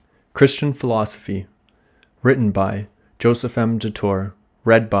Christian Philosophy, written by Josef M. de Torre,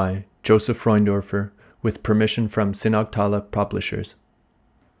 read by Josef Freundorfer, with permission from Sinag Tala Publishers.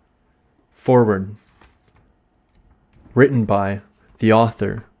 Foreword, written by the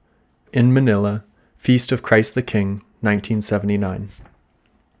author, in Manila, Feast of Christ the King, 1979.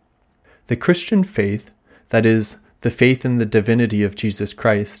 The Christian faith, that is, the faith in the divinity of Jesus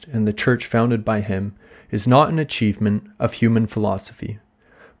Christ and the church founded by him, is not an achievement of human philosophy,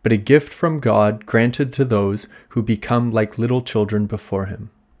 but a gift from God granted to those who become like little children before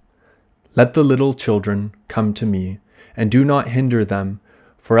him. Let the little children come to me, and do not hinder them,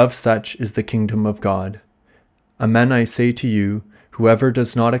 for of such is the kingdom of God. Amen, I say to you, whoever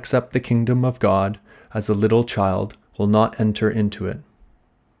does not accept the kingdom of God as a little child will not enter into it.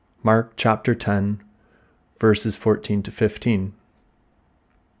 Mark chapter 10, verses 14 to 15.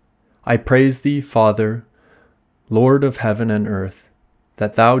 I praise thee, Father, Lord of heaven and earth,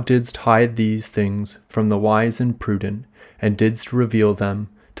 that thou didst hide these things from the wise and prudent, and didst reveal them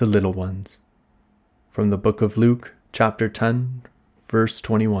to little ones. From the book of Luke, chapter 10, verse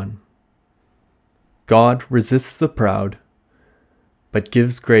 21. God resists the proud, but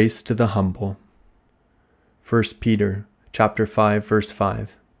gives grace to the humble. 1 Peter, chapter 5, verse 5.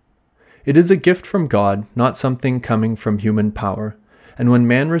 It is a gift from God, not something coming from human power, and when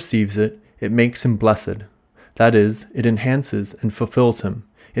man receives it, it makes him blessed. That is, it enhances and fulfills him.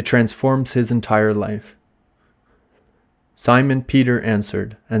 It transforms his entire life. Simon Peter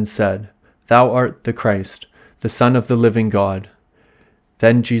answered and said, Thou art the Christ, the Son of the living God.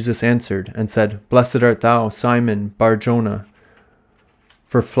 Then Jesus answered and said, Blessed art thou, Simon Bar-Jonah,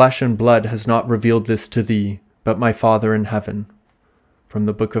 for flesh and blood has not revealed this to thee, but my Father in heaven. From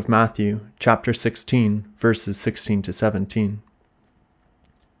the book of Matthew, chapter 16, verses 16 to 17.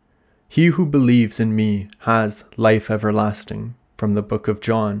 He who believes in me has life everlasting. From the book of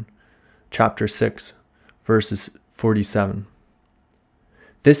John, chapter 6, verses 47.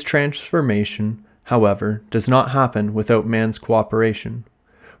 This transformation, however, does not happen without man's cooperation.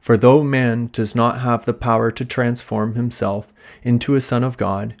 For though man does not have the power to transform himself into a son of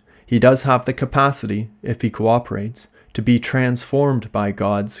God, he does have the capacity, if he cooperates, to be transformed by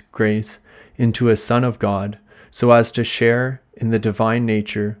God's grace into a son of God, so as to share in the divine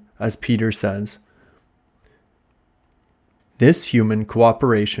nature, as Peter says. This human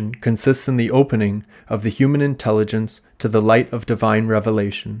cooperation consists in the opening of the human intelligence to the light of divine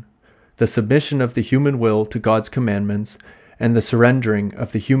revelation, the submission of the human will to God's commandments, and the surrendering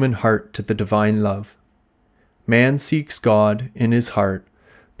of the human heart to the divine love. Man seeks God in his heart,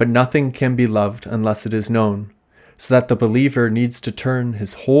 but nothing can be loved unless it is known, so that the believer needs to turn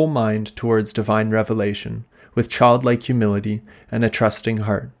his whole mind towards divine revelation, with childlike humility and a trusting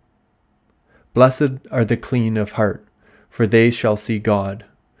heart. Blessed are the clean of heart, for they shall see God.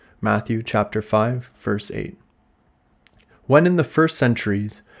 Matthew chapter 5, verse 8. When in the first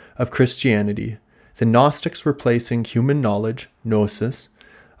centuries of Christianity, the Gnostics were placing human knowledge, gnosis,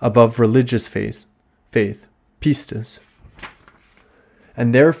 above religious faith, pistis,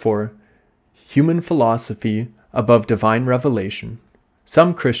 and therefore human philosophy above divine revelation,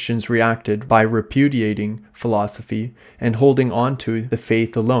 some Christians reacted by repudiating philosophy and holding on to the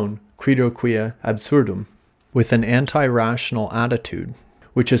faith alone, credo quia absurdum, with an anti-rational attitude,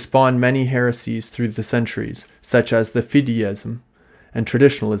 which has spawned many heresies through the centuries, such as the fideism and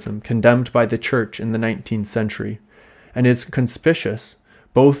traditionalism condemned by the Church in the 19th century, and is conspicuous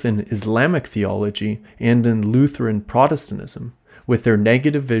both in Islamic theology and in Lutheran Protestantism, with their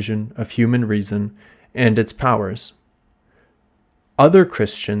negative vision of human reason and its powers. Other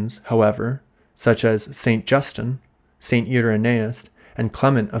Christians, however, such as Saint Justin, Saint Irenaeus, and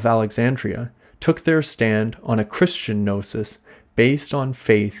Clement of Alexandria, took their stand on a Christian gnosis based on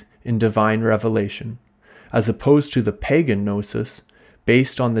faith in divine revelation, as opposed to the pagan gnosis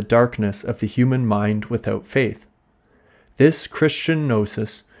based on the darkness of the human mind without faith. This Christian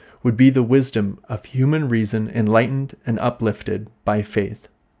gnosis would be the wisdom of human reason enlightened and uplifted by faith.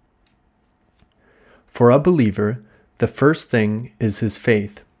 For a believer, the first thing is his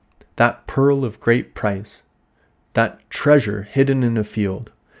faith, that pearl of great price, that treasure hidden in a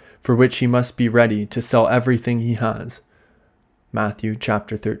field, for which he must be ready to sell everything he has. Matthew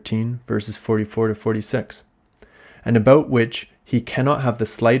chapter 13, verses 44 to 46, and about which he cannot have the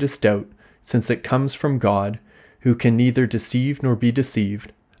slightest doubt, since it comes from God, who can neither deceive nor be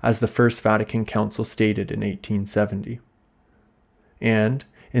deceived, as the First Vatican Council stated in 1870. And,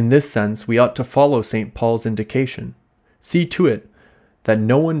 in this sense, we ought to follow St. Paul's indication. See to it that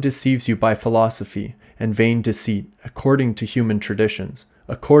no one deceives you by philosophy and vain deceit, according to human traditions,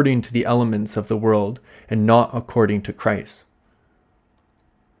 according to the elements of the world, and not according to Christ.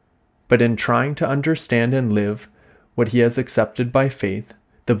 but in trying to understand and live what he has accepted by faith,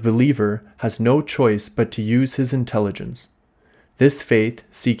 the believer has no choice but to use his intelligence. This faith,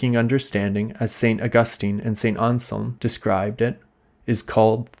 seeking understanding, as St. Augustine and St. Anselm described it, is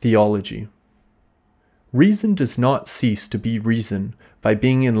called theology. Reason does not cease to be reason by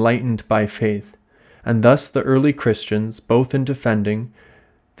being enlightened by faith, and thus the early Christians, both in defending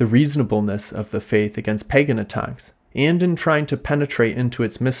the reasonableness of the faith against pagan attacks, and in trying to penetrate into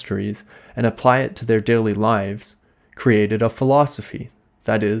its mysteries and apply it to their daily lives, created a philosophy,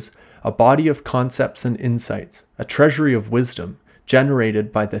 that is, a body of concepts and insights, a treasury of wisdom,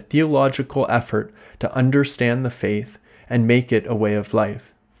 generated by the theological effort to understand the faith and make it a way of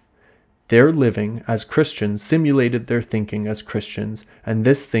life. Their living as Christians simulated their thinking as Christians, and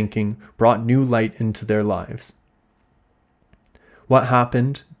this thinking brought new light into their lives. What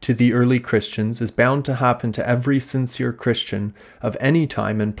happened to the early Christians is bound to happen to every sincere Christian of any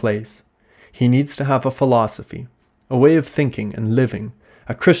time and place. He needs to have a philosophy, a way of thinking and living,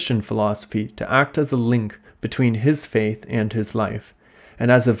 a Christian philosophy to act as a link between his faith and his life,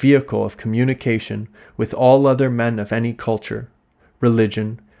 and as a vehicle of communication with all other men of any culture,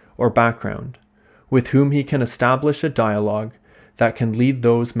 religion, or background, with whom he can establish a dialogue that can lead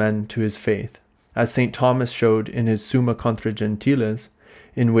those men to his faith, as St. Thomas showed in his Summa contra Gentiles,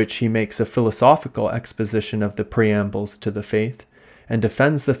 in which he makes a philosophical exposition of the preambles to the faith, and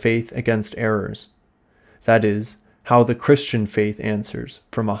defends the faith against errors. That is, how the Christian faith answers,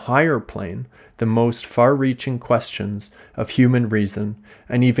 from a higher plane, the most far-reaching questions of human reason,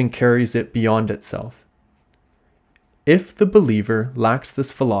 and even carries it beyond itself. If the believer lacks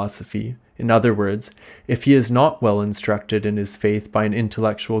this philosophy, in other words, if he is not well instructed in his faith by an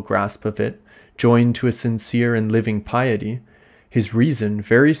intellectual grasp of it, joined to a sincere and living piety, his reason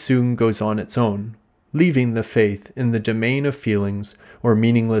very soon goes on its own, leaving the faith in the domain of feelings or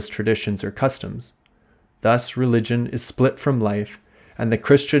meaningless traditions or customs. Thus religion is split from life, and the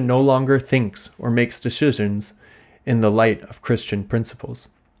Christian no longer thinks or makes decisions in the light of Christian principles.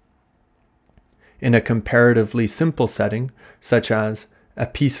 In a comparatively simple setting, such as a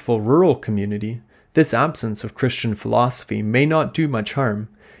peaceful rural community, this absence of Christian philosophy may not do much harm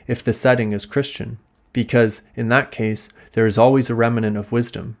if the setting is Christian, because in that case there is always a remnant of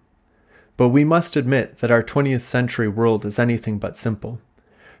wisdom. But we must admit that our 20th century world is anything but simple.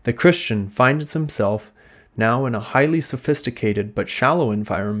 The Christian finds himself now in a highly sophisticated but shallow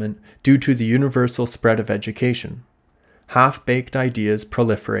environment due to the universal spread of education. Half-baked ideas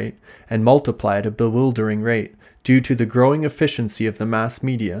proliferate and multiply at a bewildering rate due to the growing efficiency of the mass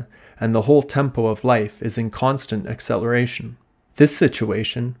media, and the whole tempo of life is in constant acceleration. This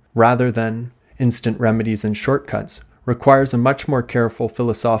situation, rather than instant remedies and shortcuts, requires a much more careful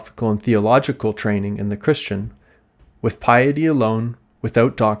philosophical and theological training in the Christian. With piety alone,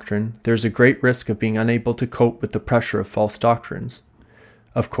 without doctrine, there is a great risk of being unable to cope with the pressure of false doctrines.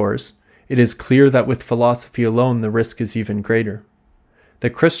 Of course, it is clear that with philosophy alone the risk is even greater. The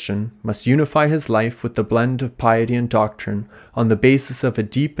Christian must unify his life with the blend of piety and doctrine on the basis of a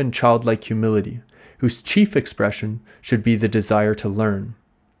deep and childlike humility, whose chief expression should be the desire to learn.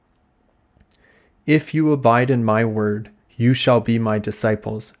 If you abide in my word, you shall be my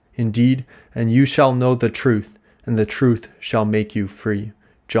disciples, indeed, and you shall know the truth, and the truth shall make you free.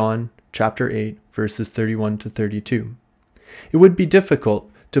 John chapter 8, verses 31 to 32. It would be difficult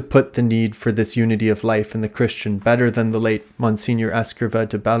to put the need for this unity of life in the Christian better than the late Monsignor Escrivá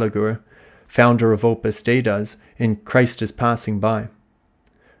de Balaguer, founder of Opus Dei, does in Christ is Passing By.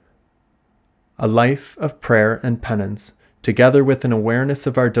 A life of prayer and penance, together with an awareness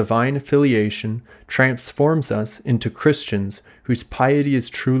of our divine affiliation, transforms us into Christians whose piety is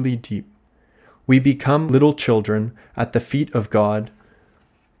truly deep. We become little children at the feet of God.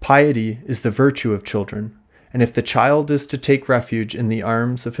 Piety is the virtue of children, and if the child is to take refuge in the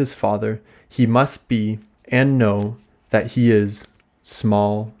arms of his Father, he must be and know that he is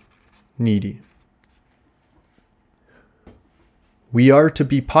small, needy. We are to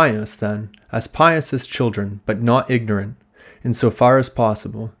be pious, then, as children, but not ignorant. In so far as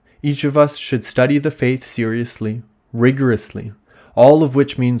possible, each of us should study the faith seriously, rigorously, all of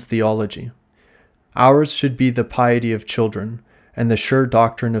which means theology. Ours should be the piety of children and the sure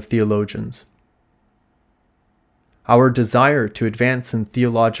doctrine of theologians. Our desire to advance in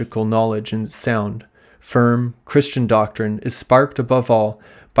theological knowledge and sound, firm Christian doctrine is sparked above all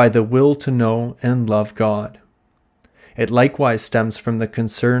by the will to know and love God. It likewise stems from the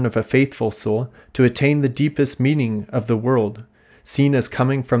concern of a faithful soul to attain the deepest meaning of the world, seen as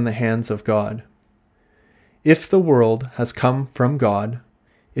coming from the hands of God. If the world has come from God,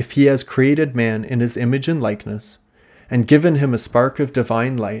 if he has created man in his image and likeness, and given him a spark of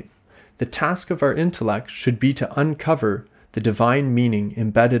divine light, the task of our intellect should be to uncover the divine meaning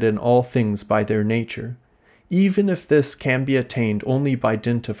embedded in all things by their nature, even if this can be attained only by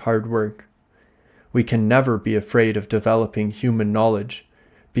dint of hard work. We can never be afraid of developing human knowledge,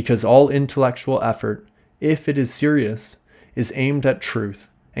 because all intellectual effort, if it is serious, is aimed at truth,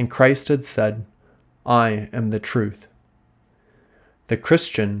 and Christ had said, "I am the truth." The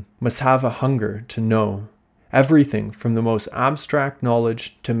Christian must have a hunger to know. Everything from the most abstract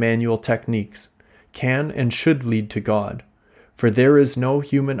knowledge to manual techniques can and should lead to God, for there is no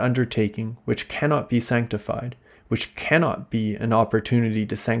human undertaking which cannot be sanctified, which cannot be an opportunity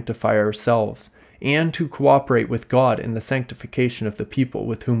to sanctify ourselves and to cooperate with God in the sanctification of the people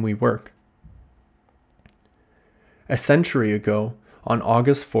with whom we work. A century ago, on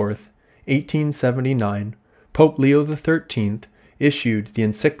August 4th, 1879, Pope Leo XIII issued the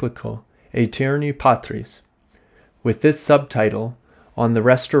encyclical Aeterni Patris, with this subtitle on the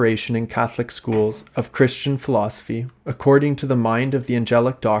restoration in Catholic schools of Christian philosophy according to the mind of the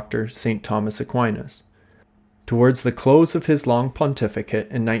angelic doctor St. Thomas Aquinas. Towards the close of his long pontificate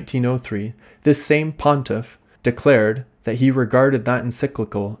in 1903, this same pontiff declared that he regarded that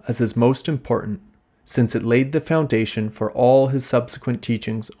encyclical as his most important, since it laid the foundation for all his subsequent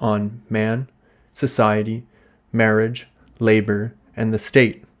teachings on man, society, marriage, labor, and the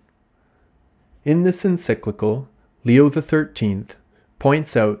state. In this encyclical, Leo XIII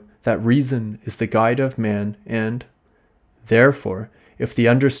points out that reason is the guide of man and, therefore, if the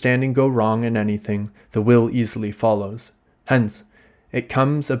understanding go wrong in anything, the will easily follows. Hence, it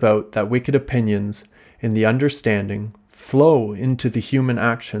comes about that wicked opinions in the understanding flow into the human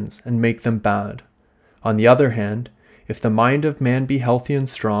actions and make them bad. On the other hand, if the mind of man be healthy and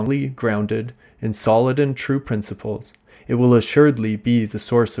strongly grounded in solid and true principles, it will assuredly be the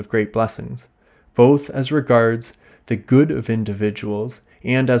source of great blessings, both as regards the good of individuals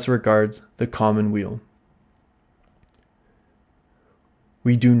and as regards the common weal.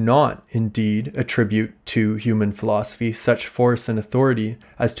 We do not, indeed, attribute to human philosophy such force and authority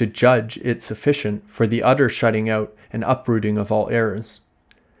as to judge it sufficient for the utter shutting out and uprooting of all errors.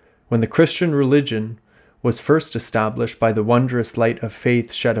 When the Christian religion was first established by the wondrous light of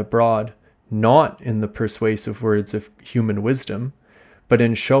faith shed abroad, not in the persuasive words of human wisdom, but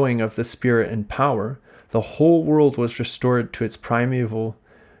in showing of the Spirit and power, the whole world was restored to its primeval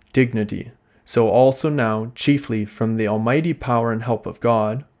dignity. So also now, chiefly from the almighty power and help of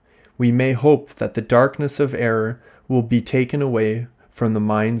God, we may hope that the darkness of error will be taken away from the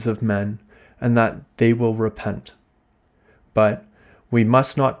minds of men, and that they will repent. But we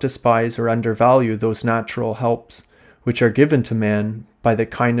must not despise or undervalue those natural helps which are given to man by the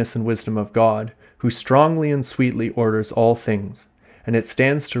kindness and wisdom of God, who strongly and sweetly orders all things, and it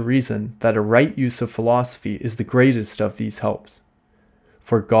stands to reason that a right use of philosophy is the greatest of these helps.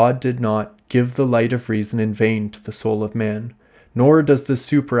 For God did not give the light of reason in vain to the soul of man, nor does the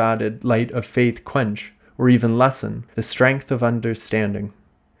superadded light of faith quench, or even lessen, the strength of understanding.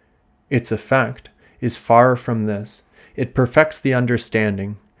 Its effect is far from this. It perfects the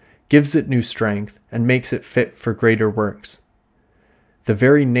understanding, gives it new strength, and makes it fit for greater works. The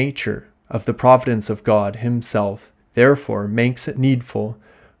very nature of the providence of God himself, therefore, makes it needful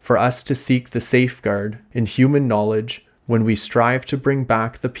for us to seek the safeguard in human knowledge when we strive to bring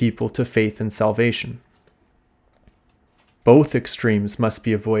back the people to faith and salvation. Both extremes must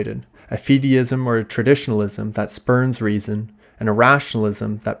be avoided, a fideism or a traditionalism that spurns reason, and a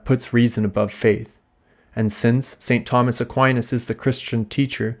rationalism that puts reason above faith. And since St. Thomas Aquinas is the Christian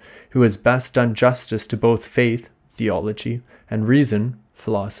teacher who has best done justice to both faith, theology, and reason,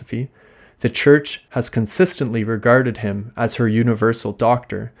 philosophy, the Church has consistently regarded him as her universal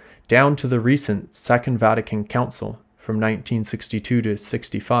doctor, down to the recent Second Vatican Council from 1962 to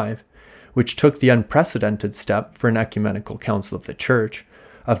 65, which took the unprecedented step for an ecumenical council of the Church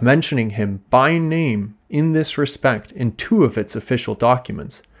of mentioning him by name in this respect in two of its official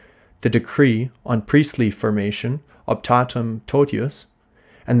documents, the Decree on Priestly Formation, Optatum Totius,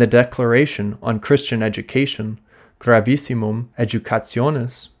 and the Declaration on Christian Education, Gravissimum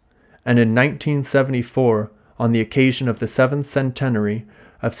Educationis, and in 1974, on the occasion of the 7th centenary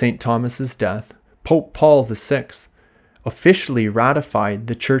of St. Thomas's death, Pope Paul VI officially ratified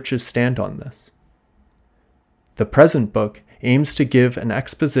the Church's stand on this. The present book aims to give an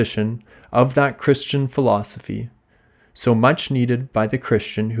exposition of that Christian philosophy, so much needed by the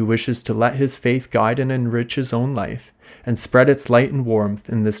Christian who wishes to let his faith guide and enrich his own life, and spread its light and warmth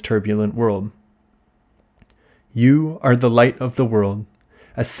in this turbulent world. You are the light of the world.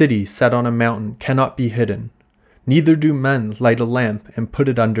 A city set on a mountain cannot be hidden. Neither do men light a lamp and put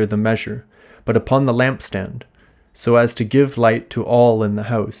it under the measure, but upon the lampstand, so as to give light to all in the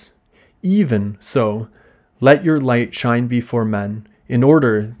house. Even so, let your light shine before men, in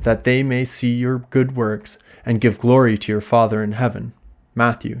order that they may see your good works and give glory to your Father in heaven.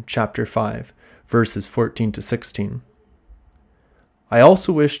 Matthew chapter 5, verses 14 to 16. I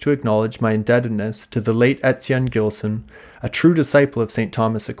also wish to acknowledge my indebtedness to the late Etienne Gilson, a true disciple of St.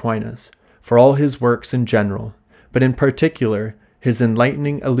 Thomas Aquinas, for all his works in general, but in particular his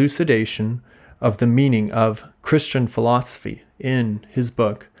enlightening elucidation of the meaning of Christian philosophy in his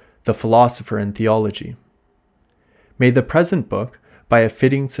book, The Philosopher in Theology. May the present book, by a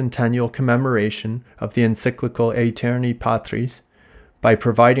fitting centennial commemoration of the encyclical Aeterni Patris, by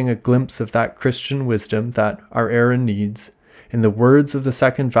providing a glimpse of that Christian wisdom that our era needs, in the words of the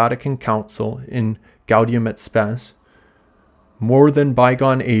Second Vatican Council in Gaudium et Spes, more than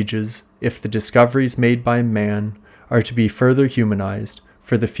bygone ages, if the discoveries made by man are to be further humanized,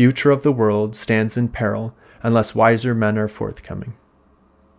 for the future of the world stands in peril unless wiser men are forthcoming.